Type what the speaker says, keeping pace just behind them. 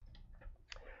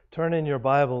Turn in your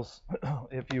Bibles,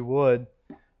 if you would,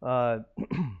 to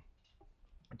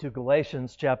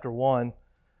Galatians chapter 1.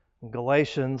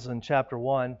 Galatians in chapter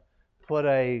 1. Put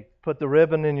the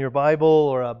ribbon in your Bible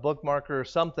or a bookmarker or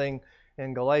something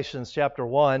in Galatians chapter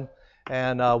 1,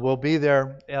 and we'll be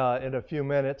there in a few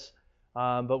minutes.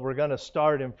 But we're going to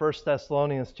start in 1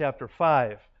 Thessalonians chapter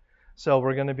 5. So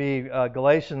we're going to be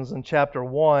Galatians in chapter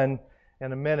 1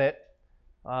 in a minute.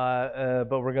 But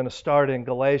we're going to start in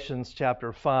Galatians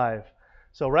chapter 5.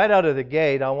 So right out of the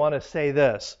gate, I want to say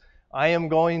this. I am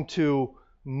going to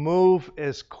move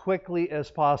as quickly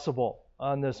as possible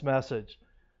on this message.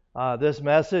 This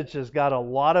message has got a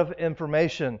lot of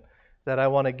information that I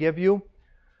want to give you.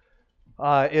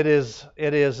 It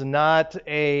is not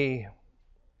a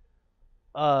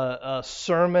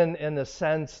sermon in the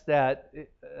sense that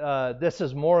this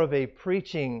is more of a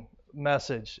preaching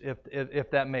message,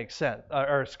 if that makes sense,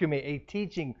 or excuse me, a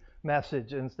teaching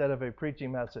message instead of a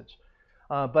preaching message.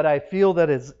 But I feel that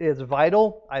it's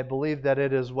vital. I believe that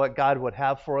it is what God would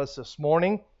have for us this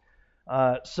morning.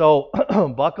 So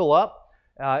buckle up.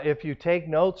 If you take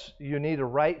notes, you need to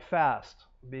write fast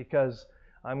because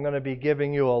I'm going to be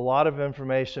giving you a lot of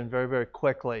information very, very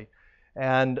quickly.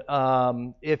 And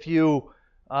if you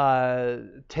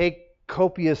take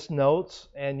copious notes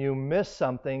and you miss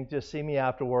something, just see me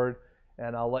afterward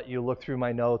and I'll let you look through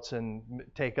my notes and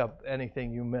take up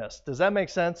anything you missed. Does that make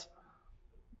sense?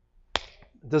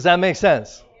 Does that make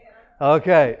sense?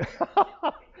 Okay.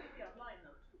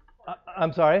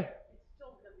 I'm sorry?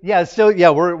 Yeah,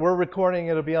 we're recording.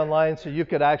 It'll be online, so you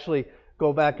could actually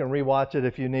go back and rewatch it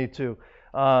if you need to.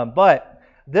 But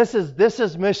this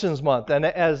is Missions Month, and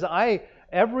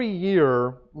every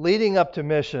year leading up to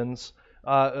missions,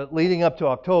 leading up to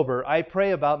October, I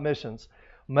pray about missions.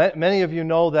 Many of you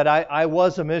know that I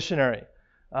was a missionary,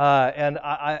 and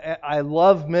I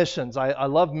love missions. I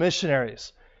love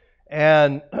missionaries.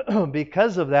 And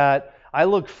because of that, I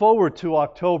look forward to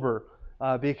October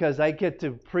because I get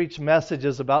to preach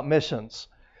messages about missions.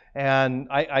 And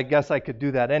I guess I could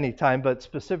do that anytime, but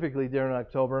specifically during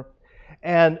October.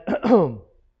 And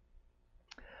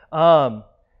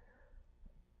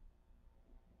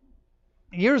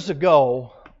years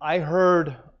ago, I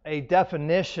heard a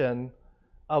definition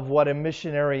of what a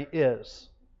missionary is.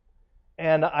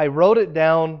 And I wrote it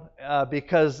down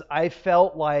because I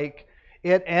felt like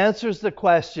it answers the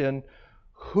question,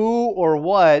 who or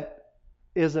what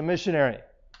is a missionary?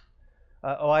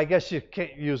 I guess you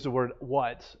can't use the word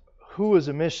what. Who is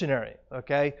a missionary?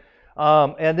 Okay?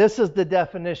 And this is the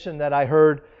definition that I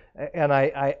heard, and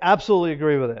I absolutely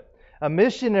agree with it. A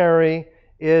missionary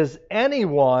is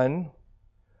anyone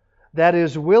that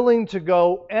is willing to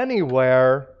go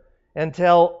anywhere and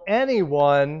tell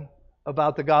anyone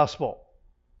about the gospel.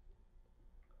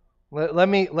 Let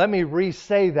me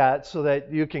re-say that so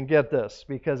that you can get this,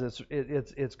 because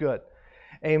it's good.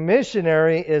 A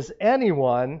missionary is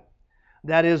anyone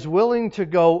that is willing to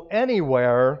go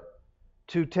anywhere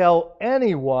to tell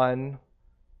anyone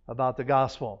about the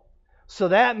gospel. So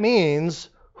that means,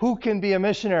 who can be a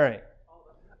missionary?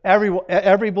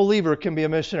 Every believer can be a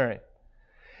missionary.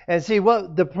 And see,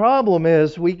 what the problem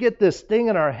is, we get this thing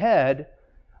in our head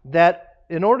that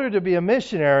in order to be a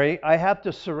missionary, I have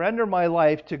to surrender my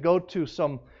life to go to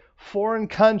some foreign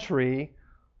country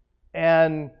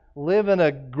and live in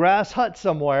a grass hut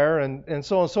somewhere and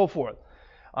so on and so forth.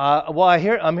 Well,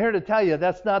 I'm here to tell you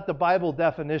that's not the Bible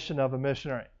definition of a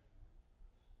missionary.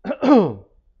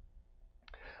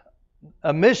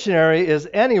 A missionary is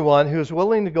anyone who's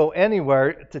willing to go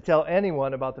anywhere to tell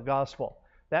anyone about the gospel.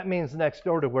 That means next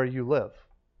door to where you live.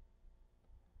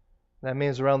 That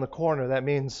means around the corner. That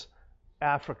means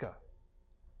Africa.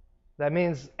 That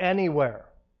means anywhere.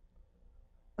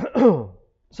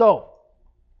 So,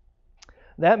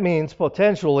 that means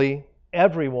potentially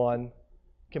everyone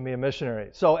can be a missionary.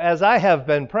 So as I have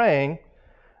been praying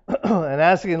and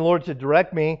asking the Lord to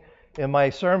direct me in my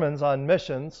sermons on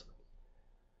missions,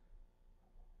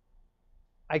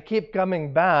 I keep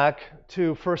coming back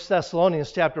to 1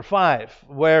 Thessalonians chapter 5,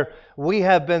 where we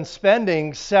have been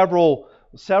spending several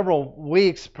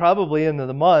weeks, probably into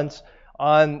the months,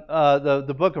 on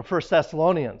the book of 1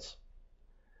 Thessalonians.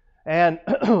 And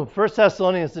 1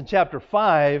 Thessalonians in chapter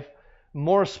 5,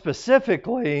 more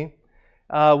specifically,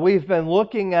 we've been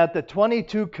looking at the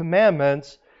 22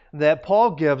 commandments that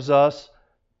Paul gives us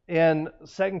in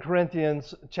 2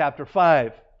 Corinthians chapter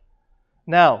 5.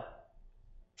 Now,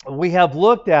 we have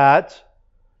looked at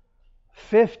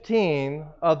 15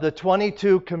 of the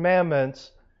 22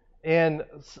 commandments in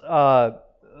 1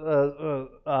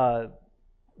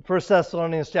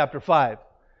 Thessalonians chapter 5.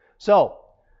 So,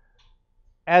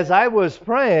 as I was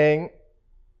praying,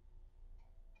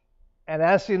 and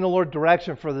asking the Lord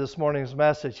direction for this morning's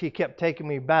message, He kept taking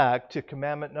me back to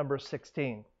commandment number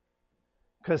 16.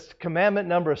 Because commandment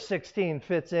number 16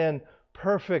 fits in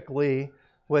perfectly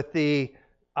with the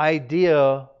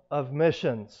idea of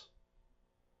missions.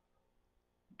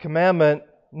 Commandment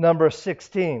number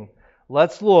 16.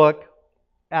 Let's look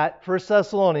at 1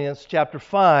 Thessalonians chapter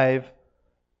 5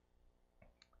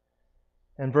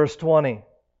 and verse 20.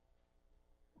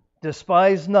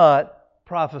 Despise not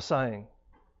prophesying.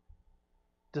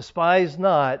 Despise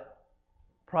not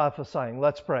prophesying.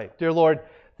 Let's pray. Dear Lord,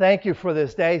 thank you for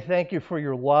this day. Thank you for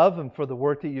your love and for the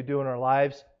work that you do in our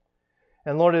lives.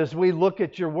 And Lord, as we look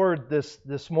at your word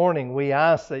this morning, we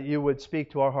ask that you would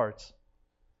speak to our hearts,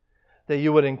 that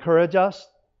you would encourage us,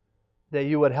 that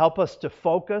you would help us to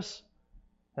focus,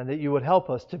 and that you would help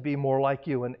us to be more like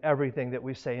you in everything that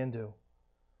we say and do.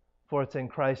 For it's in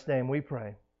Christ's name we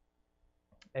pray.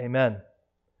 Amen.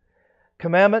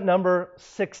 Commandment number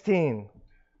 16.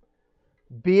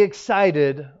 Be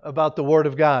excited about the Word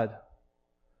of God.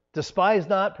 Despise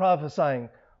not prophesying.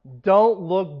 Don't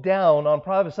look down on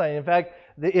prophesying. In fact,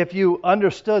 if you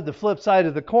understood the flip side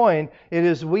of the coin, it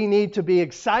is we need to be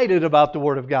excited about the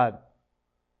Word of God.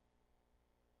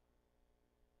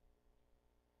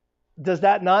 Does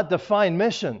that not define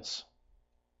missions?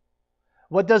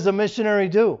 What does a missionary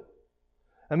do?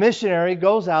 A missionary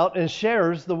goes out and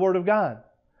shares the Word of God.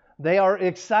 They are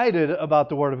excited about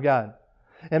the Word of God.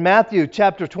 In Matthew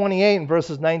chapter 28 and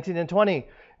verses 19 and 20,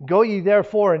 go ye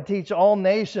therefore and teach all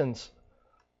nations,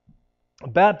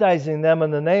 baptizing them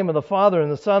in the name of the Father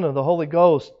and the Son and the Holy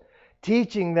Ghost,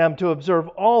 teaching them to observe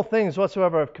all things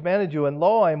whatsoever I have commanded you, and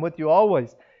lo, I am with you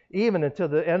always, even until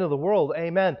the end of the world.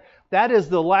 Amen. That is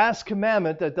the last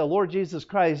commandment that the Lord Jesus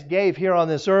Christ gave here on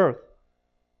this earth.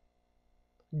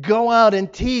 Go out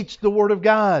and teach the Word of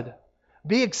God.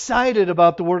 Be excited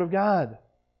about the Word of God.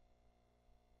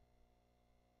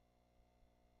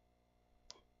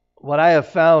 What I have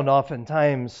found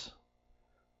oftentimes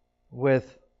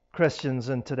with Christians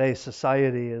in today's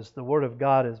society is the Word of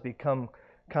God has become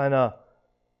kind of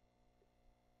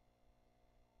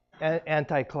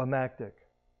anticlimactic.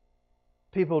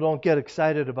 People don't get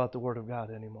excited about the Word of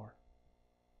God anymore.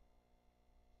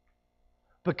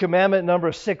 But commandment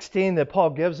number 16 that Paul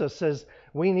gives us says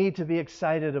we need to be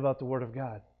excited about the Word of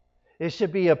God. It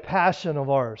should be a passion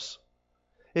of ours.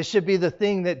 It should be the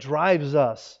thing that drives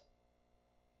us.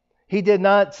 He did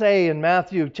not say in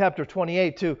Matthew chapter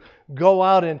 28 to go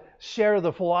out and share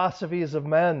the philosophies of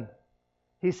men.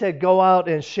 He said go out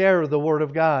and share the Word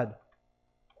of God.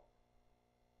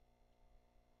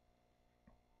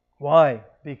 Why?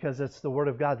 Because it's the Word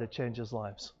of God that changes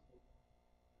lives.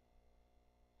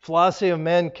 Philosophy of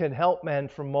men can help men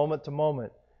from moment to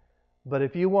moment. But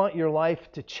if you want your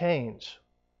life to change,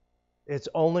 it's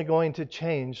only going to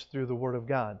change through the Word of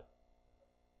God.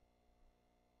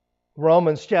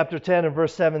 Romans chapter 10 and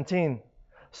verse 17.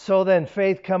 So then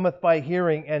faith cometh by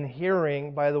hearing, and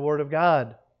hearing by the Word of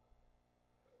God.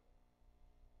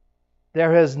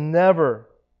 There has never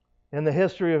in the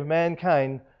history of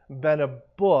mankind been a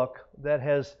book that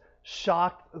has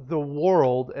shocked the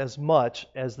world as much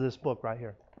as this book right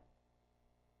here.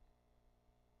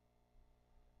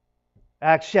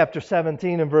 Acts chapter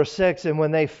 17 and verse 6, and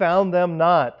when they found them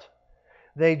not,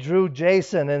 they drew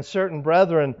Jason and certain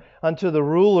brethren unto the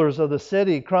rulers of the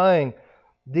city, crying,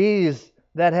 these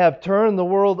that have turned the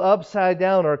world upside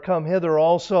down are come hither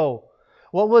also.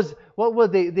 What were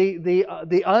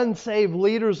the unsaved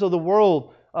leaders of the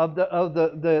world of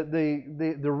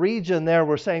the region there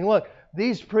were saying, look,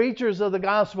 these preachers of the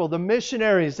gospel, the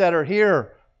missionaries that are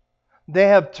here, they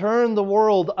have turned the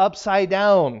world upside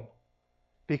down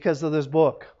because of this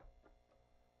book.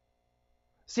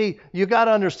 See, you got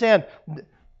to understand,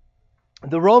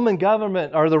 the Roman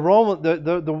government, or the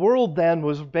world then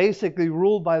was basically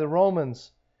ruled by the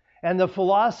Romans. And the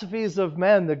philosophies of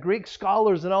men, the Greek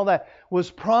scholars and all that, was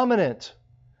prominent.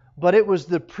 But it was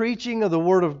the preaching of the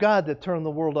Word of God that turned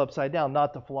the world upside down,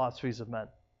 not the philosophies of men.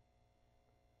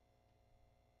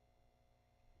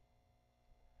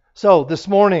 So, this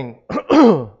morning,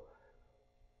 I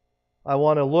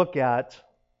want to look at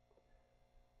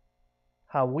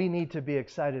how we need to be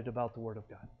excited about the Word of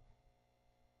God.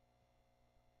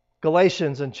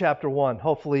 Galatians in chapter 1.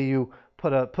 Hopefully you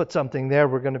put something there.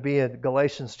 We're going to be at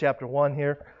Galatians chapter 1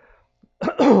 here.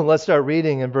 Let's start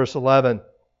reading in verse 11.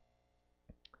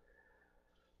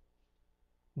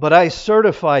 But I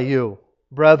certify you,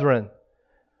 brethren.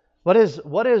 What is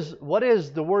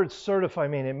the word certify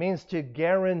mean? It means to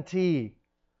guarantee.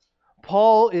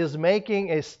 Paul is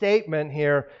making a statement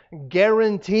here,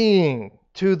 guaranteeing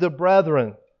to the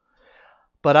brethren.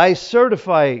 But I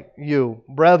certify you,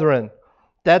 brethren,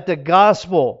 that the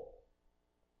gospel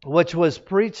which was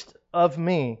preached of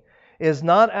me is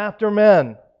not after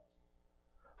men,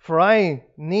 for I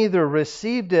neither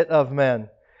received it of men,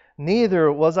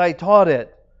 neither was I taught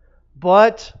it,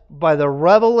 but by the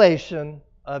revelation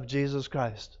of Jesus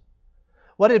Christ.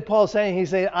 What did Paul say? He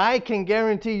said, I can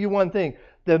guarantee you one thing.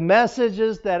 The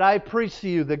messages that I preach to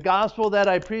you, the gospel that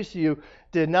I preach to you,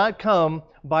 did not come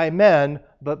by men,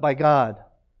 but by God.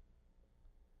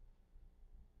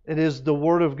 It is the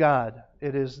Word of God.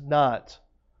 It is not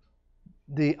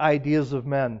the ideas of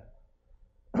men.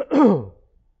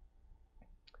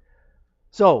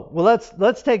 So, well,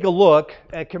 let's take a look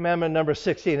at commandment number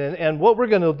 16. And what we're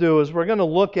going to do is we're going to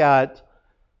look at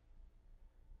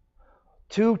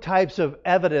two types of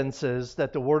evidences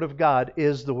that the Word of God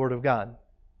is the Word of God.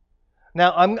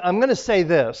 Now, I'm going to say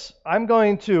this. I'm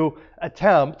going to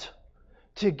attempt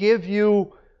to give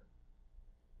you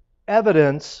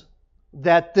evidence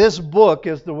that this book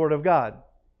is the Word of God.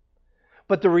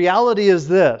 But the reality is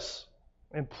this,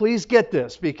 and please get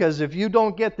this, because if you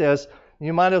don't get this,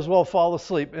 you might as well fall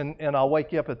asleep and I'll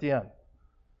wake you up at the end.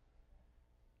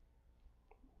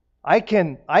 I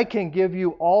can give you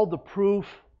all the proof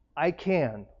I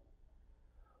can,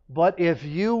 but if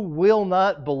you will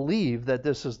not believe that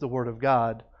this is the Word of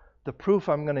God, the proof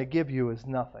I'm going to give you is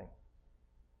nothing.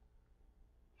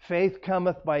 Faith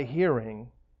cometh by hearing,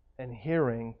 and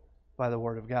hearing by the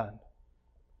Word of God.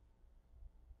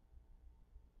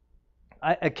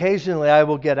 Occasionally I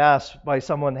will get asked by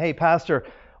someone, hey, Pastor,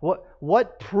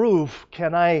 what proof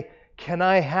can I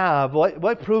have?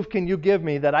 What proof can you give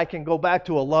me that I can go back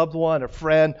to a loved one, a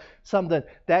friend, something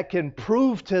that can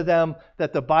prove to them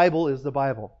that the Bible is the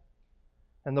Bible?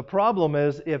 And the problem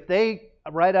is, if they,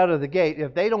 right out of the gate,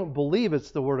 if they don't believe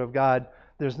it's the Word of God,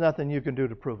 there's nothing you can do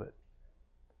to prove it.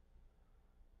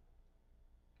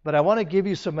 But I want to give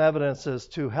you some evidences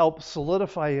to help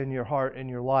solidify in your heart, in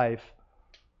your life,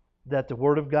 that the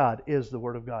Word of God is the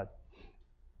Word of God.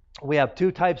 We have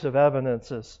two types of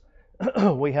evidences.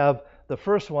 We have, the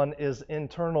first one is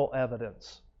internal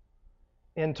evidence.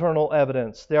 Internal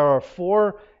evidence. There are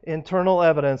 4 internal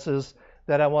evidences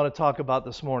that I want to talk about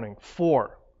this morning.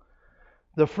 4.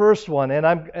 The first one, and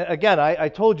I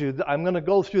told you, I'm going to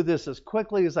go through this as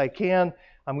quickly as I can.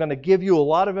 I'm going to give you a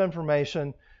lot of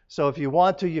information. So if you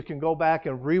want to, you can go back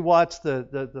and rewatch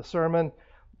the sermon.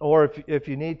 Or if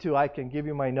you need to, I can give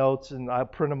you my notes and I'll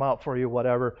print them out for you,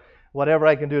 whatever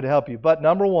I can do to help you. But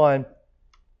number one,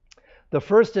 the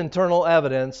first internal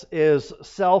evidence is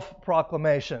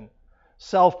self-proclamation.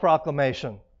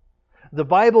 Self-proclamation. The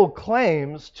Bible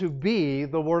claims to be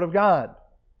the Word of God.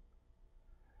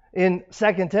 In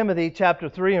 2 Timothy chapter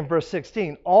 3 and verse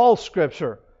 16, all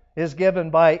Scripture is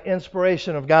given by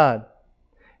inspiration of God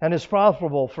and is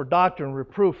profitable for doctrine,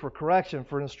 reproof, for correction,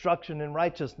 for instruction in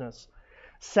righteousness.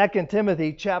 2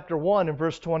 Timothy chapter 1 and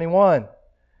verse 21.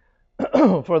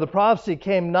 For the prophecy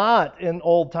came not in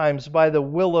old times by the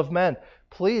will of men.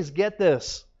 Please get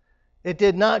this. It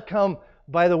did not come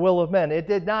by the will of men. It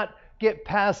did not get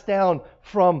passed down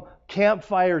from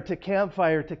campfire to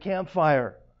campfire to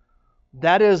campfire.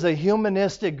 That is a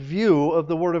humanistic view of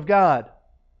the Word of God.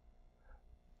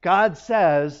 God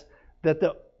says that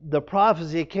the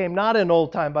prophecy came not in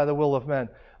old time by the will of men,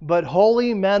 but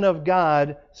holy men of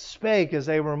God spake as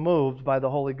they were moved by the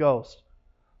Holy Ghost.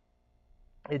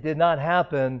 It did not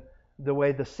happen the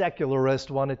way the secularists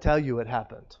want to tell you it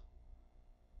happened.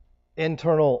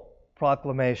 Internal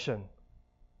proclamation.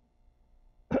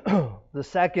 The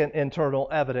second internal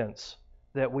evidence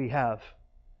that we have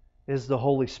is the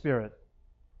Holy Spirit.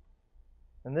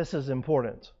 And this is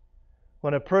important.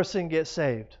 When a person gets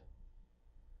saved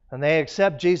and they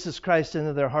accept Jesus Christ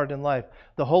into their heart and life,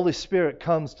 the Holy Spirit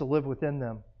comes to live within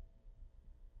them.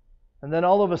 And then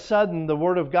all of a sudden, the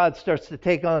Word of God starts to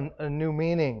take on a new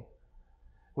meaning.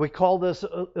 We call this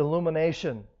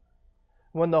illumination.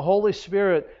 When the Holy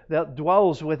Spirit that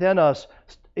dwells within us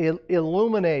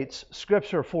illuminates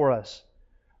Scripture for us.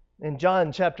 In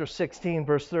John chapter 16,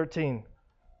 verse 13,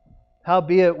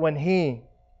 howbeit when He,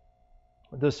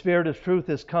 the Spirit of truth,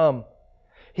 is come,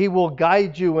 He will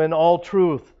guide you in all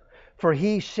truth, for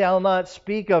He shall not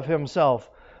speak of Himself,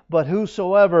 but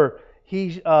whosoever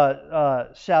He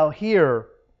shall hear,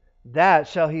 that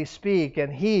shall He speak,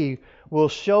 and He will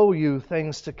show you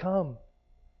things to come.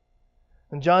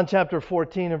 In John chapter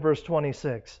 14 and verse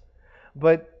 26,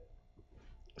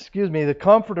 the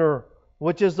Comforter,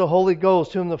 which is the Holy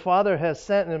Ghost, whom the Father has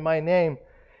sent in my name,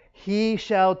 He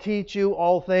shall teach you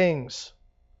all things,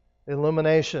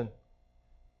 illumination,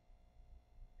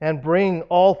 and bring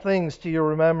all things to your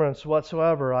remembrance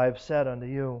whatsoever I have said unto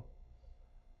you.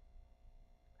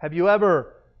 Have you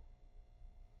ever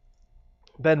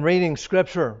been reading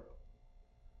Scripture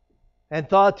and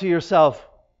thought to yourself,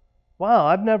 wow,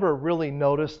 I've never really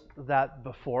noticed that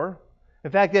before.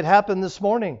 In fact, it happened this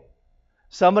morning.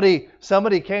 Somebody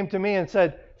came to me and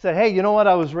said, hey, you know what?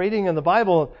 I was reading in the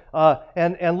Bible,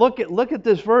 and look at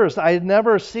this verse. I had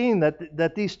never seen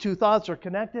that these two thoughts are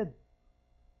connected.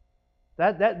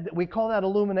 That we call that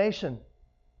illumination.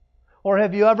 Or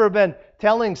have you ever been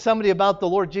telling somebody about the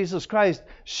Lord Jesus Christ,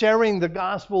 sharing the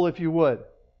gospel, if you would?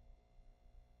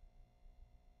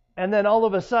 And then all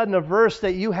of a sudden, a verse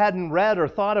that you hadn't read or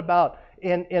thought about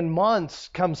in months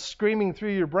comes screaming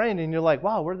through your brain, and you're like,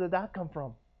 wow, where did that come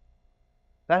from?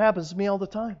 That happens to me all the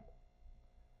time.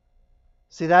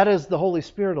 See, that is the Holy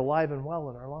Spirit alive and well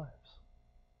in our lives.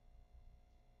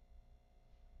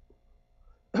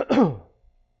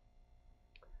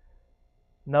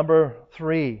 Number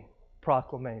 3,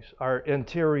 proclamation, our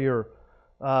interior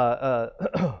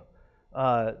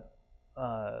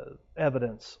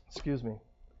evidence. Excuse me.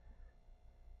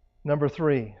 Number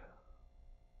 3,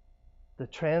 the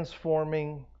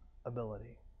transforming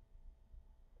ability.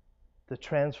 The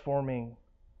transforming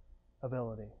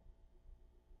ability.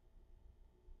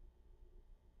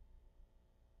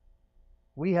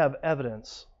 We have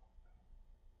evidence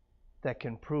that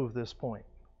can prove this point.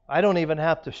 I don't even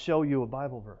have to show you a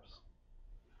Bible verse.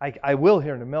 I will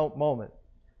here in a moment.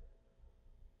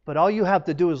 But all you have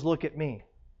to do is look at me.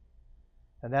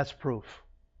 And that's proof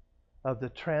of the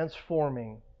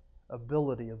transforming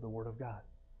ability of the Word of God.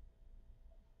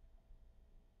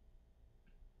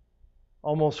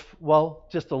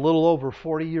 Just a little over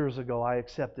 40 years ago, I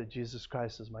accepted Jesus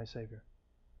Christ as my Savior.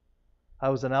 I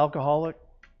was an alcoholic.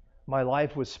 My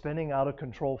life was spinning out of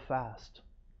control fast.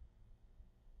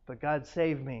 But God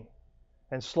saved me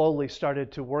and slowly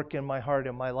started to work in my heart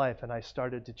and my life, and I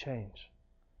started to change.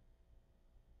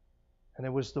 And it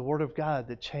was the Word of God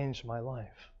that changed my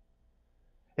life.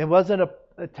 It wasn't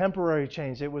a temporary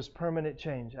change. It was permanent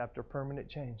change after permanent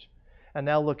change. And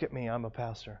now look at me. I'm a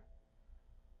pastor.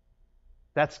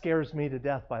 That scares me to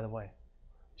death, by the way.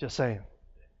 Just saying.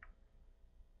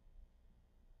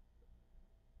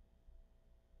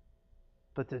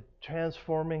 But the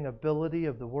transforming ability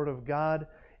of the Word of God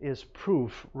is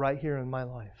proof right here in my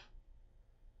life.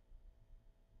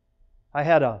 I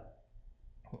had a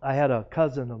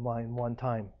cousin of mine one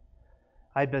time.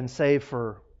 I'd been saved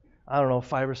for,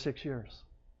 5 or 6 years.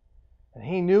 And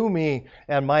he knew me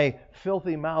and my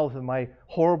filthy mouth and my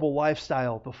horrible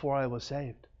lifestyle before I was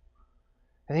saved.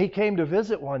 And he came to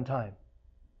visit one time.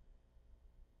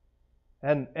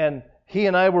 And he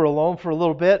and I were alone for a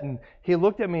little bit, and he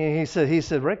looked at me and he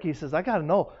said, Rick, I got to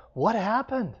know, what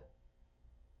happened?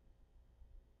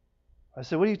 I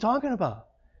said, what are you talking about?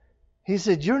 He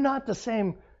said, you're not the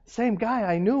same guy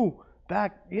I knew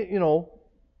back,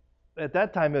 at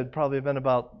that time it had probably been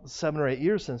about 7 or 8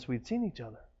 years since we'd seen each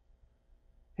other.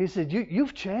 He said,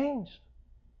 you've changed.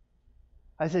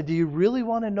 I said, do you really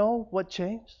want to know what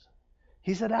changed?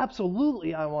 He said,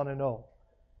 absolutely, I want to know.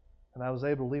 And I was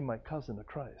able to lead my cousin to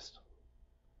Christ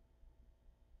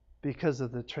because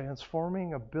of the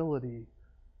transforming ability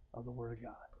of the Word of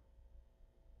God.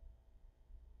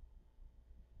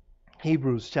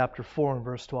 Hebrews chapter 4 and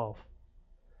verse 12.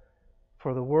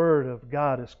 For the Word of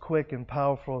God is quick and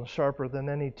powerful and sharper than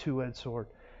any two-edged sword,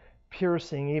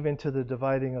 piercing even to the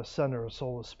dividing asunder of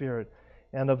soul and spirit,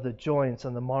 and of the joints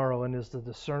and the marrow, and is the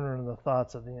discerner of the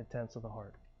thoughts of the intents of the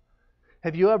heart.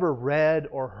 Have you ever read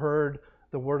or heard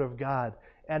the Word of God?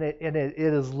 And it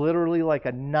is literally like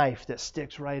a knife that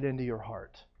sticks right into your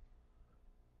heart.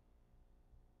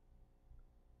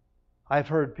 I've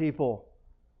heard people,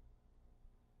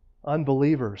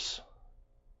 unbelievers,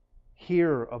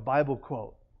 hear a Bible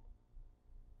quote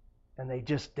and they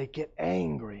get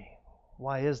angry.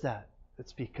 Why is that?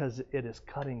 It's because it is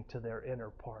cutting to their inner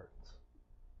parts.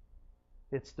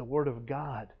 It's the Word of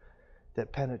God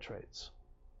that penetrates.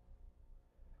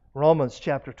 Romans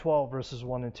chapter 12, verses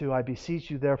 1 and 2. I beseech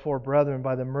you, therefore, brethren,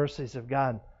 by the mercies of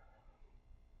God,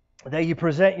 that you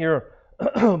present your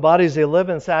bodies a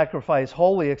living sacrifice,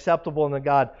 holy, acceptable unto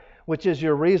God, which is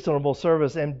your reasonable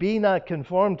service. And be not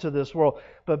conformed to this world,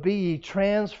 but be ye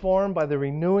transformed by the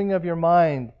renewing of your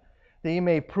mind, that ye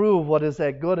may prove what is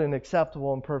that good and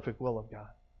acceptable and perfect will of God.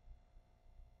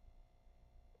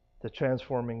 The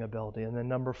transforming ability. And then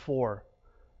number 4,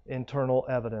 internal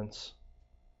evidence,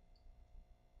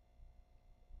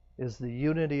 is the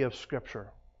unity of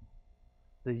Scripture.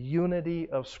 The unity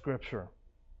of Scripture.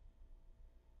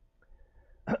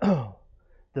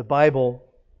 The Bible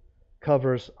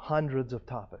covers hundreds of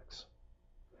topics.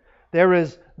 There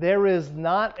is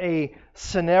not a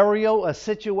scenario, a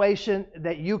situation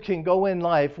that you can go in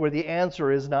life where the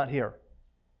answer is not here.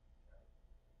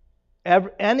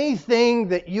 Anything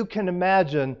that you can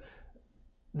imagine,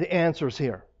 the answer's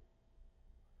here.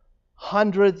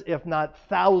 Hundreds, if not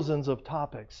thousands of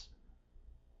topics.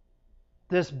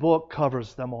 This book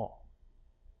covers them all.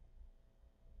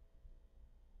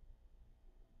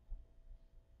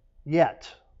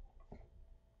 Yet,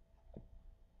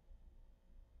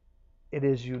 it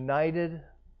is united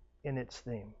in its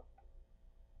theme.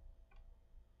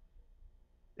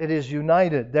 It is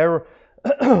united.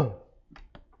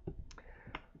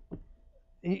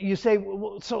 You say,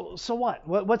 so what?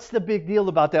 What's the big deal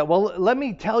about that? Well, let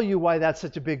me tell you why that's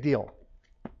such a big deal.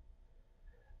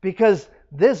 Because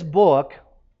this book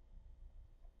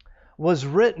was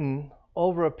written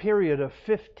over a period of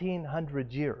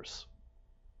 1,500 years.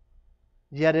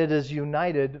 Yet it is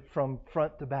united from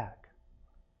front to back.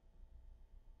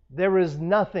 There is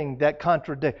nothing that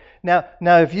contradicts. Now,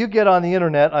 if you get on the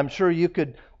internet, I'm sure you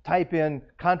could type in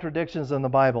contradictions in the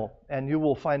Bible, and you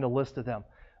will find a list of them.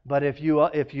 But if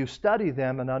you study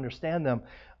them and understand them,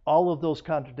 all of those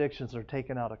contradictions are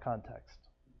taken out of context.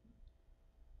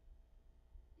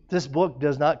 This book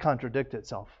does not contradict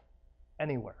itself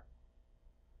anywhere.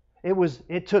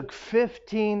 It took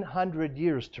 1,500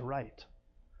 years to write.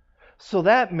 So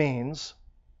that means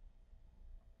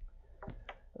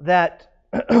that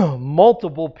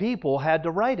multiple people had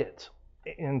to write it.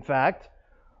 In fact,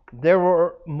 there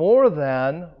were more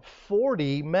than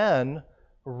 40 men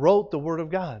wrote the Word of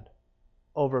God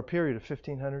over a period of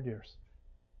 1,500 years.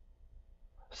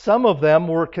 Some of them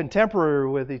were contemporary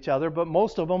with each other, but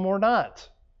most of them were not.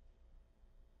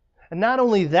 And not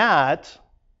only that,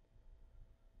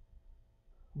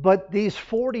 but these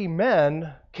 40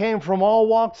 men came from all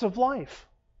walks of life.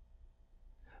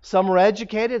 Some were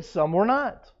educated, some were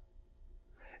not.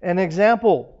 An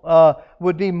example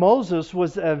would be Moses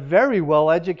was a very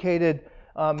well-educated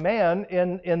man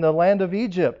in the land of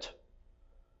Egypt.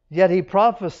 Yet he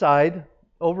prophesied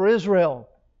over Israel.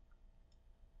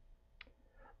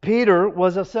 Peter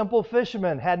was a simple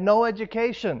fisherman, had no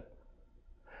education.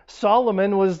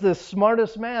 Solomon was the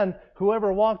smartest man who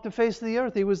ever walked the face of the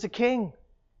earth. He was the king.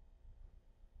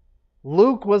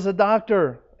 Luke was a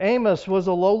doctor. Amos was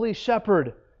a lowly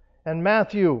shepherd. And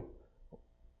Matthew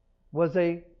was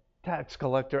a tax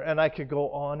collector. And I could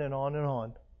go on and on and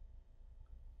on.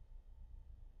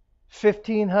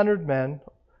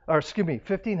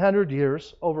 1,500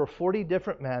 years, over 40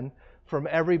 different men from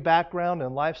every background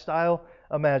and lifestyle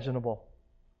imaginable.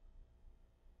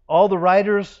 All the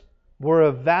writers were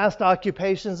of vast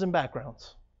occupations and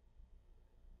backgrounds.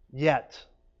 Yet,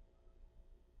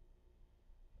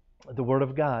 the Word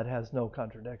of God has no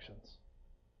contradictions.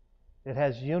 It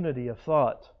has unity of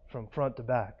thought from front to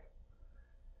back.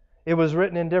 It was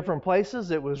written in different places,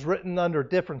 it was written under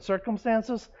different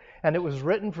circumstances, and it was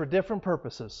written for different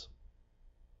purposes.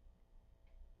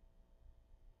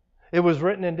 It was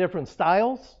written in different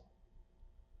styles,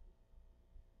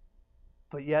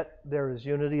 but yet there is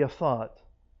unity of thought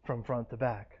from front to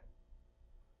back.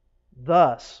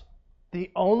 Thus, the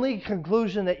only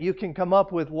conclusion that you can come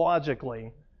up with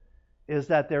logically is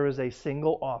that there is a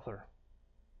single author.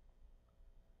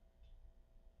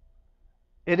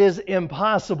 It is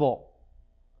impossible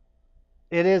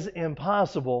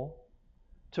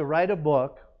to write a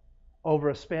book over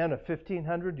a span of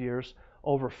 1,500 years,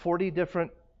 over 40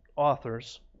 different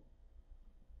authors,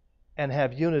 and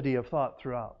have unity of thought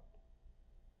throughout.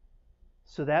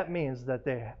 So that means that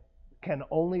there can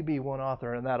only be one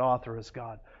author, and that author is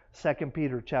God. 2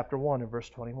 Peter chapter 1 and verse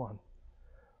 21.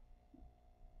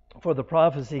 For the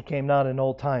prophecy came not in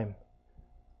old time,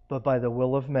 but by the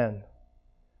will of men.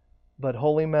 But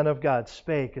holy men of God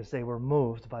spake as they were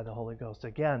moved by the Holy Ghost.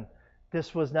 Again,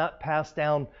 this was not passed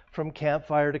down from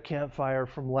campfire to campfire,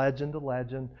 from legend to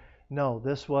legend. No,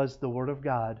 this was the Word of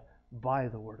God by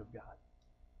the Word of God.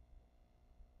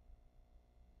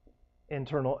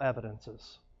 Internal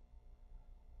evidences.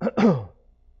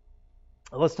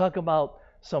 Let's talk about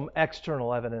some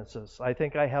external evidences. I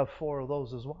think I have 4 of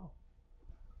those as well.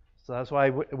 So that's why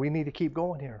we need to keep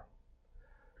going here.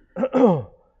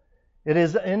 It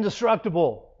is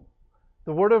indestructible.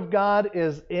 The Word of God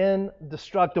is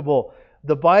indestructible.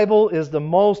 The Bible is the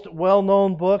most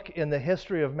well-known book in the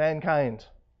history of mankind.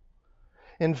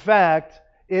 In fact,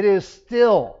 it is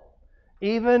still,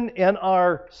 even in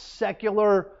our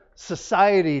secular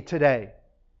society today,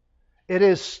 it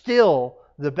is still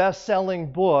the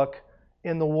best-selling book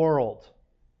in the world.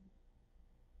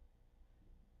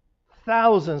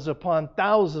 Thousands upon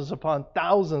thousands upon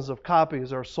thousands of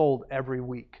copies are sold every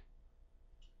week.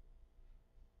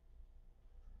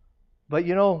 But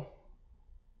you know,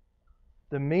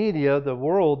 the media, the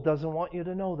world doesn't want you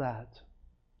to know that.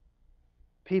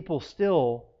 People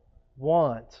still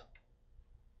want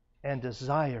and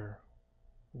desire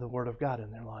the Word of God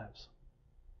in their lives.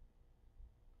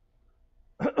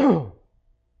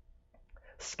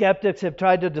 Skeptics have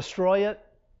tried to destroy it,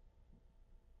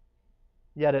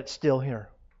 yet it's still here.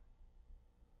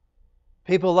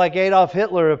 People like Adolf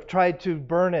Hitler have tried to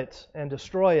burn it and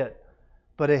destroy it,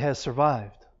 but it has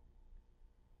survived.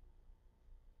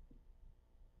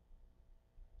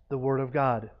 The Word of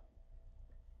God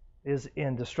is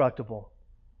indestructible.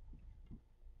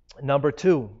 Number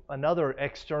two, another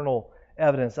external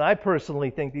evidence. And I personally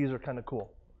think these are kind of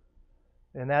cool.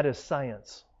 And that is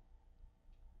science.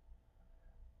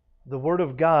 The Word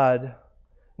of God.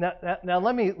 Now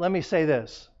let me say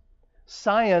this.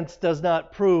 Science does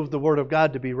not prove the Word of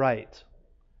God to be right.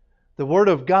 The Word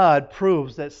of God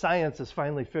proves that science is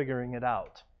finally figuring it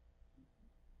out.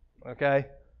 Okay?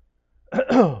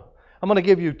 I'm going to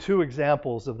give you two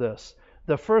examples of this.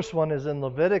 The first one is in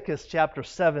Leviticus chapter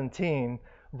 17,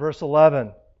 verse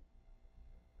 11.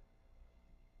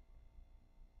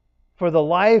 For the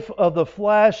life of the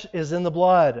flesh is in the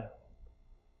blood.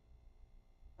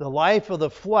 The life of the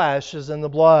flesh is in the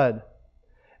blood.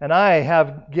 And I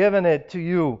have given it to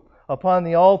you upon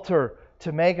the altar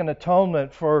to make an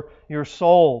atonement for your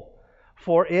soul.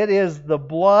 For it is the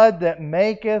blood that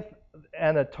maketh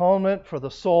an atonement for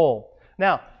the soul.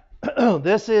 Now,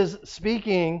 this is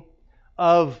speaking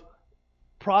of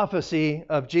prophecy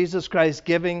of Jesus Christ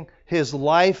giving His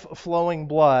life-flowing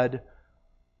blood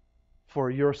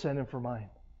for your sin and for mine.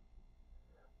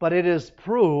 But it is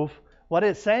proof, what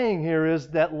it's saying here is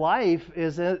that life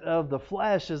of the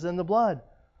flesh is in the blood.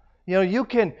 You know,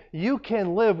 you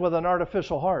can live with an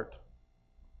artificial heart.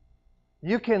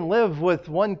 You can live with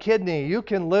one kidney. You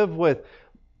can live with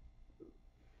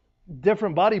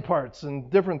different body parts and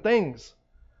different things.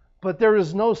 But there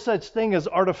is no such thing as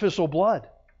artificial blood.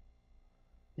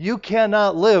 You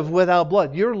cannot live without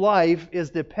blood. Your life is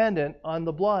dependent on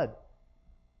the blood.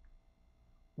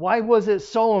 Why was it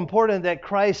so important that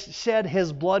Christ shed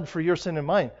His blood for your sin and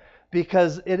mine?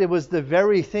 Because it was the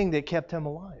very thing that kept Him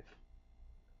alive.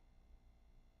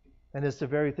 And it's the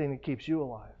very thing that keeps you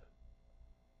alive.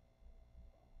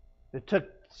 It took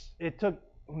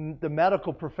the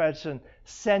medical profession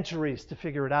centuries to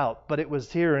figure it out, but it was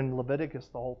here in Leviticus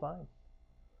the whole time.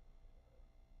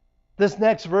 This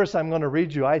next verse I'm going to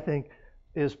read you, I think,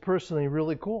 is personally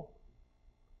really cool.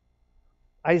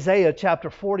 Isaiah chapter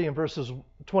 40 and verses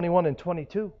 21 and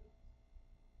 22.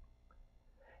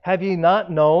 Have ye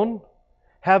not known?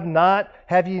 Have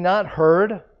ye not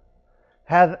heard?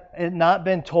 Hath it not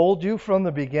been told you from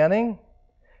the beginning?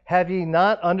 Have ye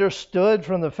not understood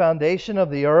from the foundation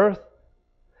of the earth?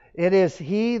 It is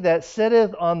He that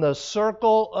sitteth on the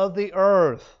circle of the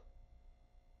earth.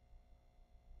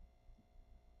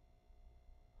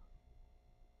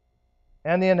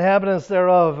 And the inhabitants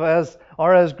thereof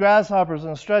are as grasshoppers,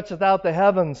 and stretcheth out the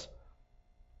heavens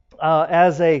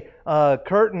as a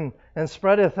curtain, and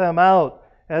spreadeth them out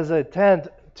as a tent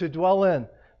to dwell in.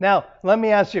 Now, let me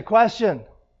ask you a question.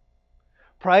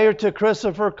 Prior to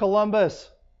Christopher Columbus,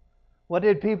 what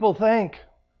did people think?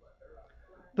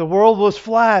 The world was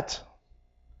flat.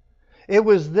 It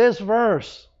was this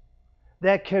verse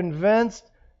that convinced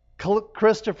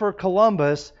Christopher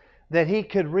Columbus that he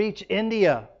could reach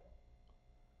India.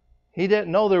 He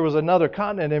didn't know there was another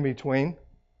continent in between,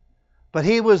 but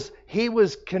he was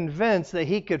convinced that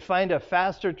he could find a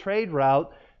faster trade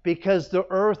route because the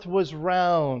earth was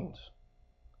round.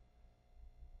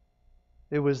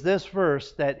 It was this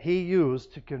verse that he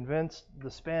used to convince the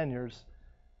Spaniards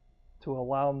to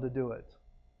allow him to do it.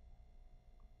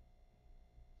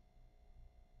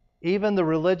 Even the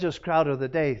religious crowd of the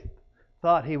day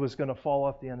thought he was going to fall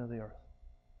off the end of the earth.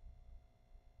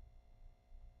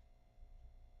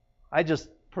 I just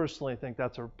personally think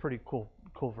that's a pretty cool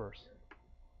verse.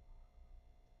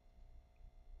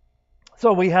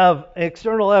 So we have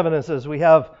external evidences. We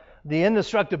have the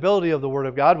indestructibility of the Word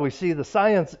of God. We see the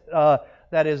science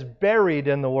that is buried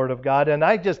in the Word of God. And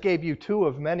I just gave you two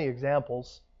of many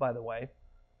examples, by the way.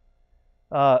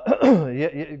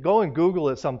 Go and Google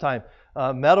it sometime.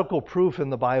 Medical proof in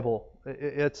the Bible.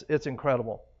 It's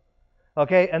incredible.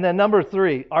 Okay, and then number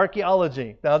three,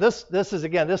 archaeology. Now this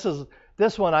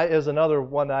one is another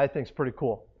one that I think is pretty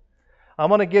cool. I'm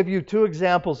going to give you two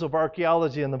examples of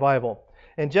archaeology in the Bible.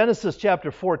 In Genesis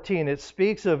chapter 14, it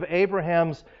speaks of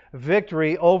Abraham's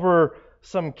victory over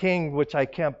some king, which I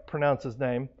can't pronounce his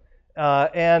name,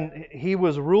 and he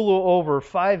was ruler over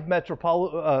 5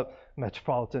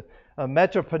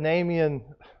 Mesopotamian,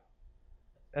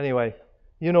 anyway,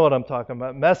 you know what I'm talking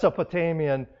about,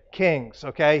 Mesopotamian kings,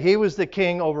 okay? He was the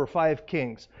king over 5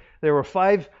 kings. There were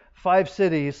five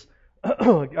cities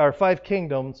or 5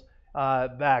 kingdoms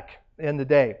back in the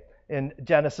day in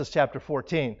Genesis chapter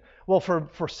 14. Well,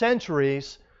 for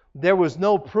centuries, there was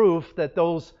no proof that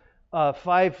those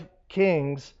 5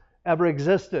 kings ever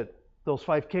existed, those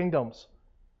 5 kingdoms.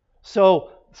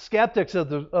 So skeptics of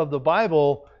the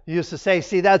Bible used to say,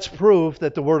 see, that's proof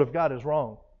that the Word of God is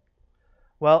wrong.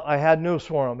 Well, I had news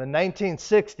for them. In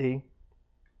 1960,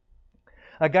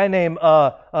 a guy named,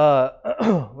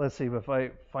 let's see if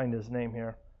I find his name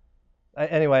here.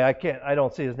 Anyway, I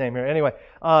don't see his name here. Anyway,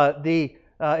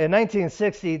 in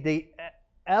 1960, the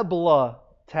Ebla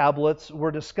tablets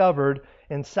were discovered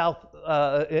in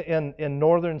in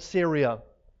northern Syria.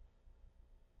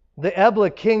 The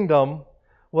Ebla kingdom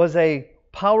was a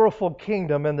powerful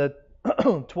kingdom in the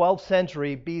 12th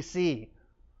century BC,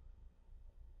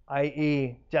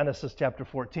 i.e. Genesis chapter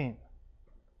 14.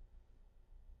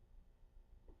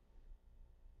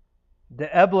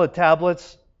 The Ebla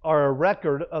tablets are a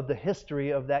record of the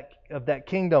history of that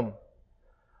kingdom.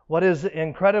 What is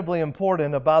incredibly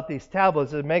important about these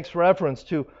tablets, it makes reference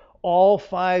to all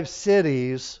 5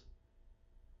 cities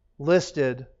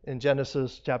listed in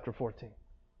Genesis chapter 14.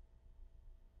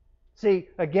 See,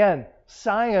 again,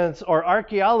 science or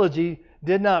archaeology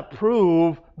did not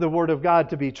prove the Word of God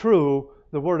to be true.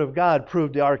 The Word of God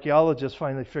proved the archaeologists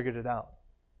finally figured it out.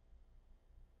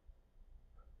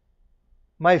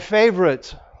 My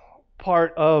favorite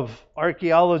part of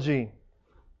archaeology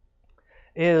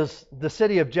is the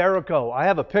city of Jericho. I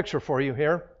have a picture for you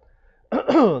here.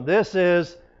 This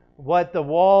is what the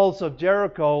walls of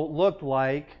Jericho looked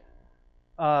like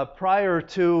prior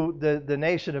to the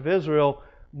nation of Israel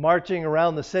marching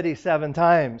around the city 7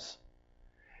 times.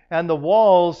 And the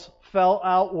walls fell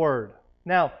outward.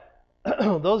 Now,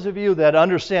 those of you that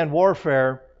understand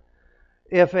warfare,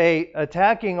 if a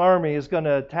attacking army is going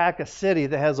to attack a city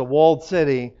that has a walled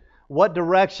city, what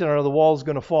direction are the walls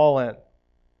going to fall in?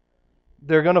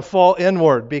 They're going to fall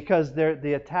inward because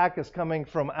the attack is coming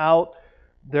from out.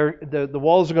 The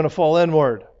walls are going to fall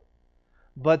inward.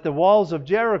 But the walls of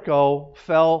Jericho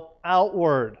fell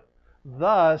outward,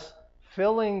 thus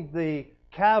filling the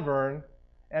cavern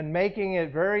and making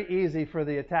it very easy for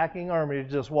the attacking army to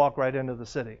just walk right into the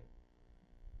city.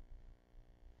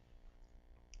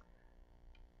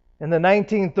 In the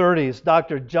 1930s,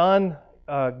 Dr. John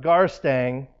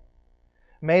Garstang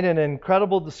made an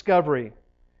incredible discovery.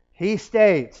 He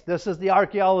states, this is the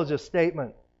archaeologist's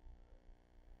statement,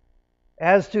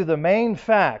 as to the main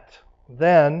fact,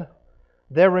 then,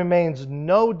 there remains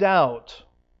no doubt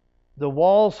the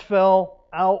walls fell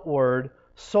outward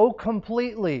so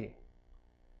completely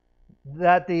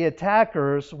that the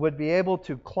attackers would be able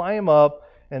to climb up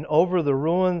and over the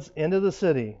ruins into the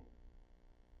city.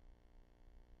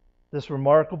 This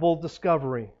remarkable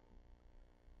discovery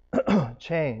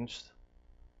changed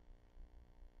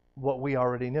what we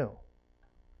already knew.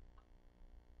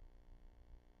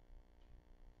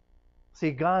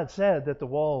 See, God said that the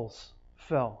walls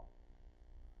fell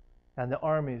and the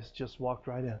armies just walked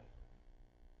right in.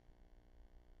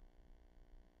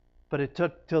 But it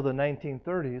took till the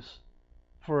 1930s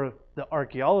for the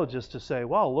archaeologists to say,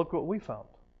 wow, look what we found.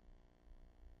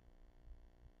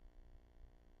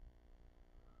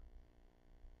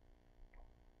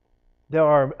 There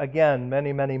are, again,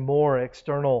 many, many more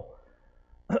external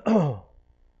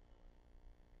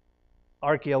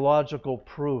archaeological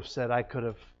proofs that I could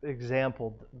have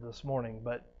exampled this morning,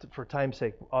 but for time's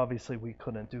sake, obviously we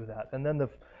couldn't do that. And then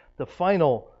the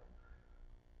final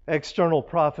external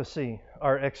prophecy,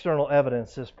 or external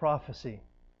evidence, is prophecy.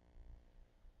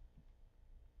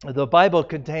 The Bible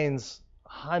contains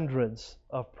hundreds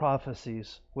of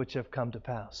prophecies which have come to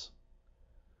pass.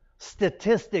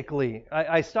 Statistically,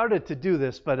 I started to do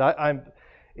this, but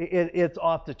it's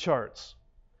off the charts.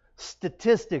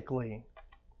 Statistically,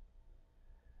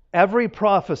 every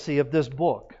prophecy of this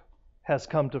book has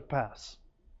come to pass,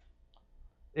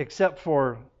 except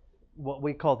for what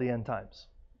we call the end times.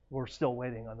 We're still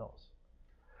waiting on those.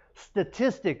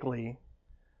 Statistically,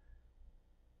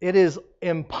 it is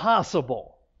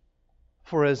impossible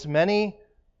for as many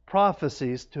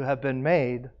prophecies to have been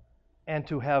made and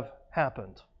to have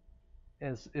happened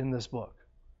as in this book.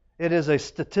 It is a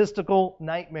statistical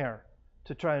nightmare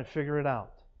to try and figure it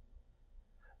out.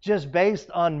 Just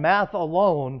based on math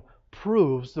alone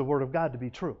proves the Word of God to be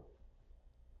true.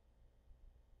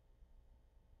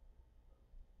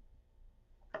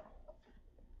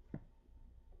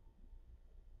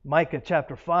 Micah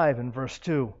chapter 5 and verse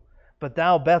 2. But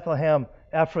thou, Bethlehem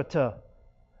Ephratah,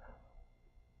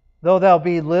 though thou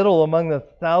be little among the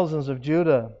thousands of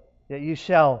Judah, yet you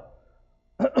shall,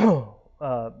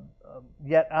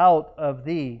 yet out of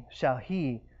thee shall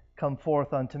he come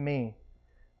forth unto me,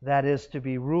 that is to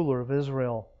be ruler of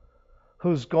Israel,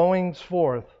 whose goings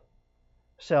forth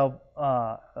shall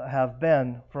have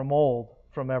been from old,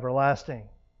 from everlasting.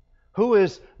 Who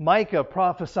is Micah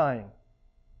prophesying?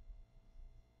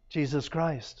 Jesus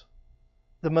Christ,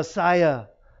 the Messiah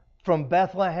from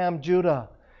Bethlehem, Judah.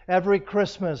 Every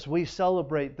Christmas we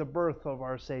celebrate the birth of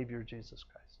our Savior, Jesus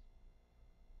Christ.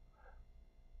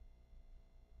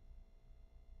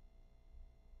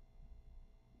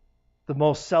 The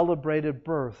most celebrated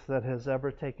birth that has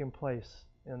ever taken place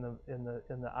in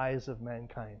the eyes of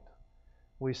mankind.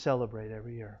 We celebrate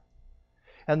every year.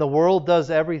 And the world does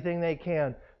everything they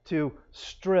can to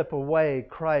strip away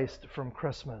Christ from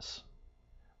Christmas.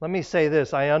 Let me say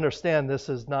this. I understand this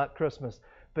is not Christmas,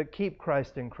 but keep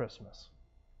Christ in Christmas.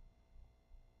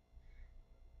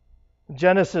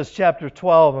 Genesis chapter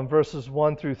 12 and verses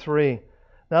 1 through 3.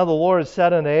 Now the Lord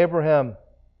said unto Abraham,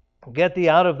 Get thee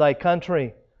out of thy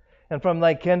country, and from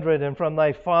thy kindred, and from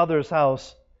thy father's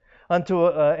house, unto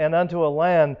a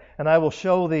land, and I will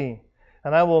show thee.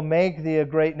 And I will make thee a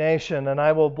great nation, and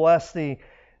I will bless thee,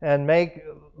 and make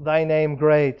thy name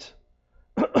great.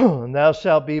 And thou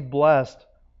shalt be blessed.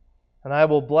 And I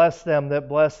will bless them that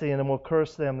bless thee, and will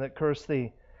curse them that curse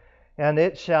thee. And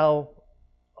it shall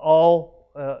all,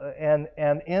 and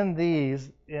in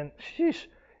these,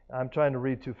 I'm trying to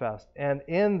read too fast. And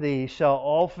in thee shall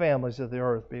all families of the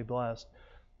earth be blessed.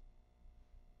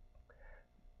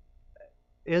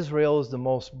 Israel is the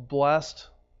most blessed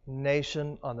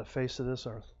nation on the face of this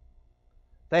earth.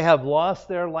 They have lost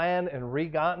their land and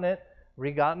regotten it.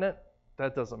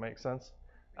 That doesn't make sense.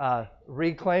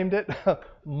 Reclaimed it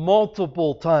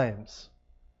multiple times.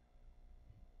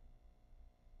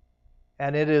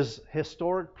 And it is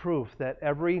historic proof that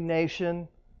every nation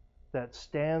that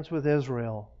stands with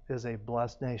Israel is a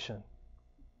blessed nation.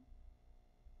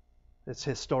 It's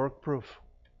historic proof.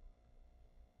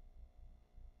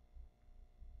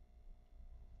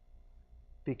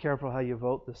 Be careful how you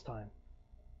vote this time.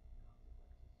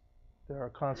 There are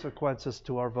consequences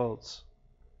to our votes.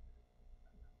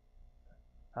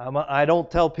 I don't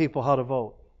tell people how to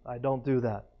vote. I don't do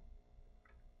that.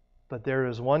 But there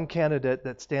is one candidate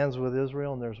that stands with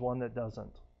Israel and there's one that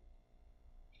doesn't.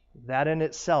 That in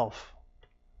itself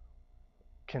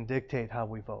can dictate how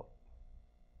we vote.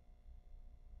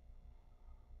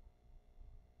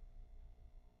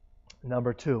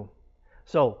 Number two.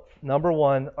 So, number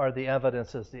one are the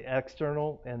evidences, the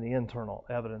external and the internal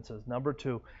evidences. Number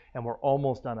two, and we're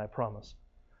almost done, I promise.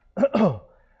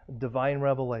 Divine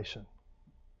revelation.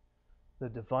 The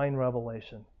divine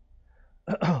revelation.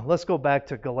 Let's go back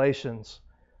to Galatians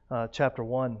chapter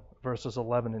 1, verses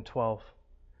 11 and 12.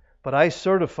 But I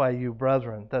certify you,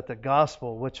 brethren, that the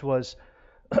gospel which was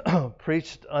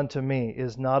preached unto me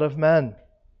is not of men.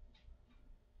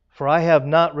 For I have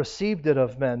not received it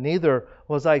of men, neither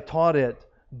was I taught it,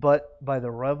 but by the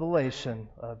revelation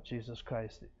of Jesus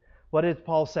Christ. What is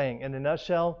Paul saying? In a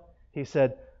nutshell, he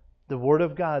said, the word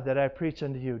of God that I preach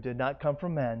unto you did not come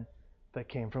from men, but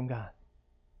came from God.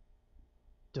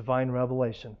 Divine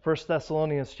revelation. 1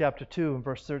 Thessalonians chapter 2 and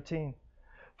verse 13.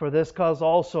 For this cause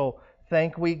also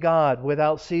thank we God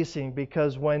without ceasing,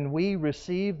 because when we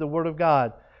received the word of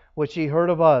God, which ye heard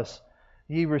of us,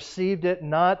 ye received it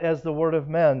not as the word of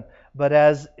men, but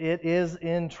as it is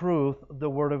in truth the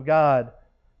word of God,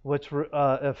 which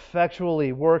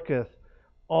effectually worketh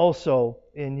also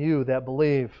in you that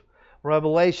believe.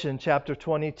 Revelation chapter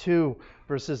 22,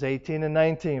 verses 18 and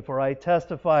 19. For I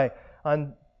testify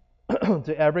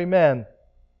to every man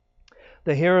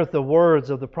that heareth the words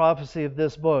of the prophecy of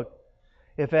this book.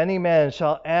 If any man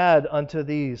shall add unto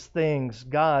these things,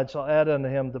 God shall add unto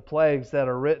him the plagues that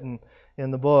are written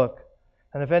in the book.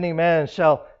 And if any man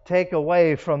shall take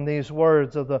away from these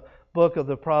words of the book of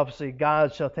the prophecy,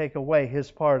 God shall take away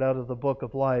his part out of the book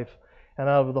of life, and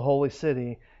out of the holy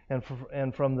city, and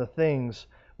from the things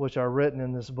which are written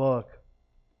in this book.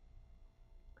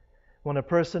 When a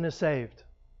person is saved,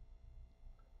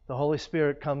 the Holy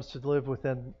Spirit comes to live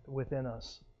within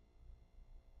us.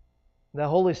 The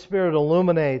Holy Spirit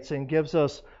illuminates and gives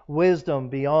us wisdom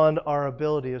beyond our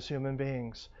ability as human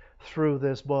beings through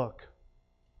this book.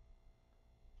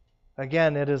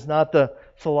 Again, it is not the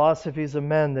philosophies of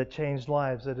men that changed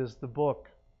lives. It is the book.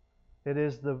 It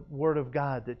is the Word of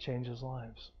God that changes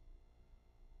lives.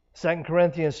 2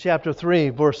 Corinthians chapter 3,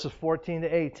 verses 14 to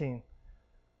 18.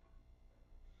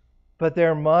 But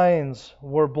their minds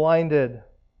were blinded,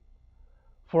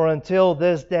 for until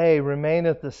this day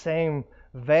remaineth the same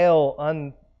veil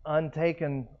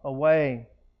untaken away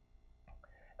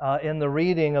in the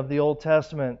reading of the Old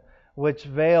Testament, which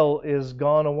veil is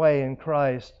gone away in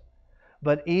Christ.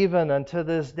 But even unto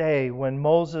this day, when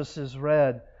Moses is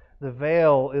read, the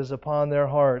veil is upon their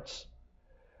hearts.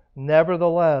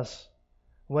 Nevertheless,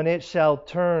 when it shall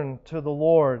turn to the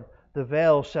Lord, the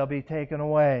veil shall be taken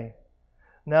away.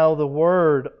 Now the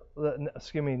Lord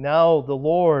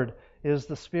is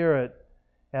the Spirit,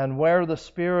 and where the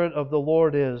Spirit of the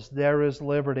Lord is, there is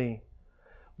liberty.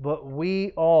 But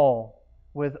we all,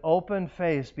 with open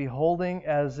face, beholding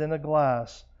as in a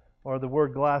glass, or the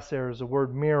word glass there is the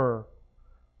word mirror,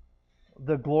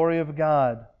 the glory of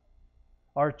God,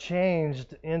 are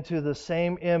changed into the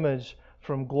same image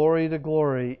from glory to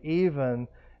glory, even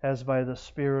as by the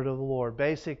Spirit of the Lord.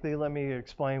 Basically, let me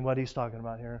explain what he's talking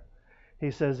about here.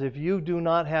 He says, if you do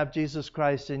not have Jesus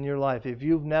Christ in your life, if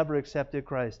you've never accepted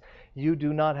Christ, you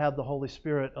do not have the Holy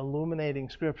Spirit illuminating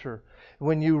Scripture.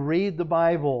 When you read the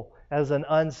Bible as an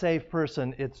unsaved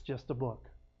person, it's just a book.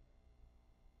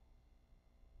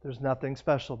 There's nothing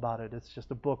special about it. It's just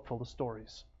a book full of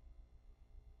stories.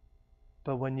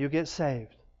 But when you get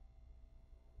saved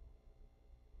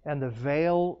and the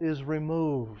veil is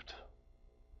removed,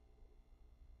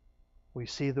 we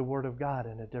see the Word of God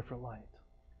in a different light.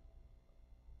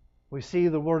 We see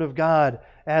the Word of God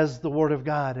as the Word of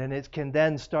God, and it can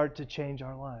then start to change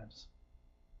our lives.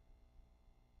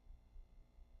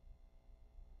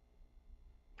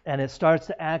 And it starts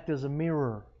to act as a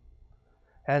mirror.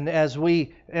 And as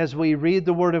we read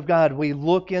the Word of God, we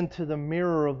look into the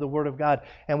mirror of the Word of God,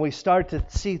 and we start to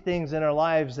see things in our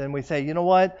lives, and we say, you know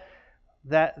what?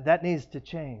 That needs to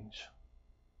change.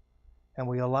 And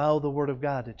we allow the Word of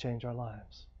God to change our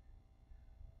lives.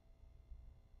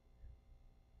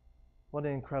 What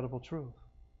an incredible truth.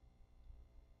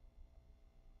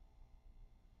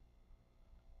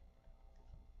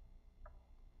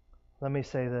 Let me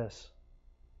say this.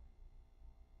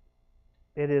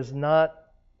 It is not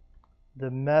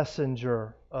the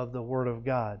messenger of the Word of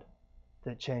God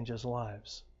that changes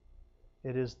lives.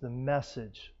 It is the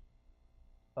message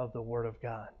of the Word of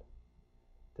God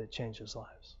that changes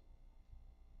lives.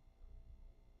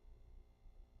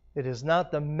 It is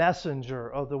not the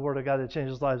messenger of the Word of God that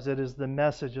changes lives. It is the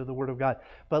message of the Word of God.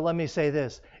 But let me say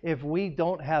this. If we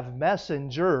don't have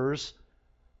messengers,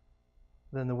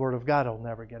 then the Word of God will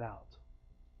never get out.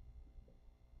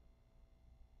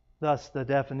 Thus, the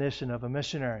definition of a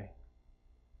missionary.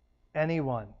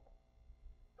 Anyone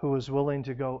who is willing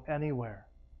to go anywhere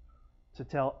to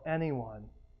tell anyone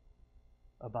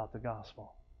about the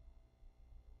gospel.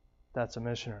 That's a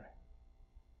missionary.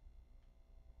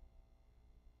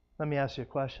 Let me ask you a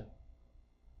question.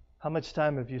 How much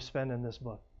time have you spent in this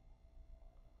book?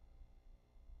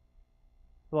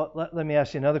 Well, let me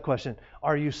ask you another question.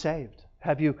 Are you saved?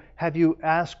 Have you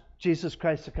asked Jesus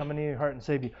Christ to come into your heart and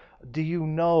save you? Do you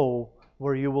know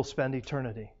where you will spend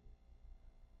eternity?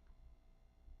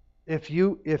 If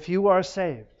you are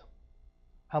saved,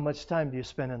 how much time do you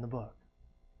spend in the book?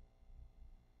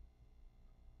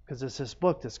 Because it's this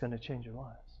book that's going to change your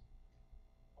lives.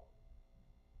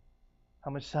 How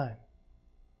much time?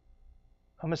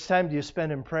 How much time do you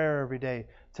spend in prayer every day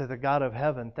to the God of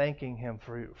heaven, thanking Him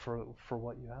for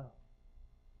what you have?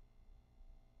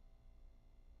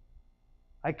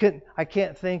 I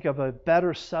can't think of a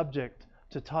better subject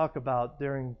to talk about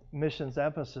during Missions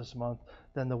Emphasis Month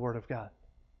than the Word of God.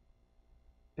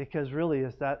 Because really,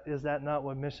 is that not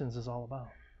what missions is all about?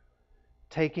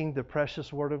 Taking the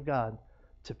precious Word of God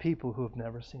to people who have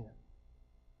never seen it,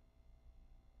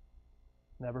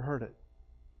 never heard it,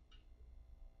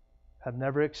 have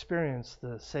never experienced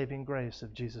the saving grace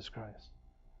of Jesus Christ.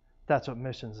 That's what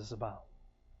missions is about.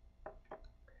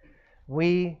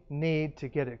 We need to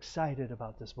get excited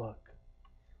about this book.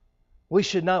 We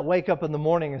should not wake up in the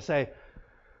morning and say,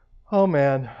 oh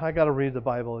man, I got to read the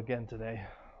Bible again today.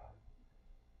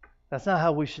 That's not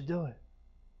how we should do it.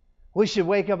 We should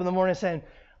wake up in the morning saying,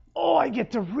 oh, I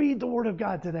get to read the Word of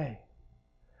God today.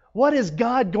 What is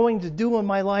God going to do in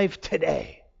my life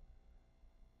today?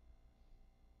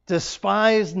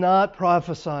 Despise not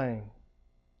prophesying.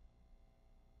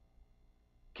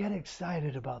 Get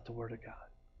excited about the Word of God.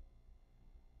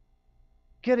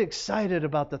 Get excited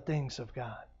about the things of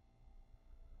God.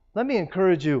 Let me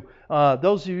encourage you,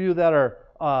 those of you that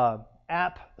are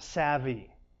app savvy,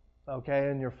 okay,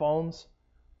 in your phones,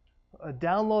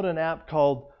 download an app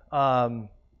called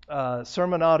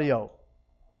Sermon Audio.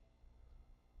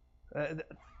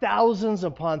 Thousands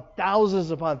upon thousands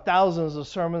upon thousands of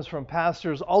sermons from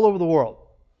pastors all over the world.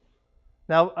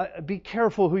 Now, be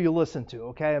careful who you listen to,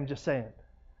 okay? I'm just saying.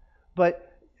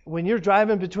 But when you're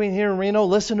driving between here and Reno,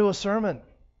 listen to a sermon.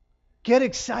 Get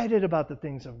excited about the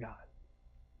things of God.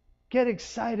 Get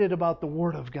excited about the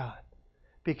Word of God.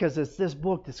 Because it's this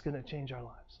book that's going to change our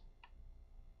lives.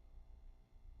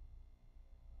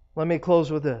 Let me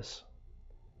close with this.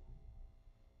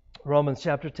 Romans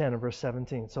chapter 10 and verse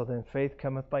 17. So then faith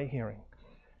cometh by hearing,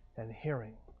 and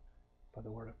hearing by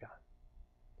the word of God.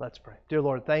 Let's pray. Dear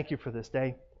Lord, thank you for this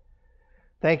day.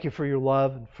 Thank you for your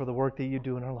love and for the work that you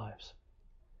do in our lives.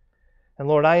 And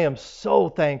Lord, I am so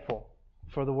thankful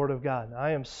for the word of God.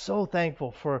 I am so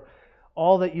thankful for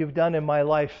all that you've done in my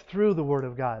life through the word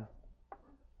of God.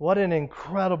 What an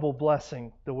incredible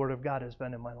blessing the word of God has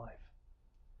been in my life.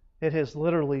 It has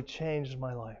literally changed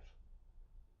my life.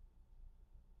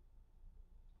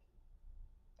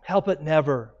 Help it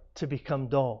never to become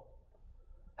dull.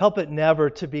 Help it never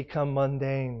to become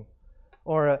mundane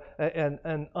or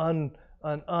an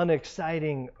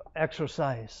unexciting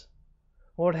exercise.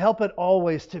 Lord, help it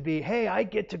always to be, hey, I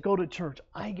get to go to church.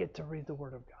 I get to read the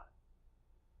Word of God.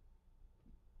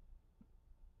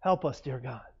 Help us, dear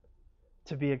God,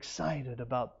 to be excited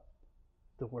about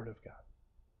the Word of God.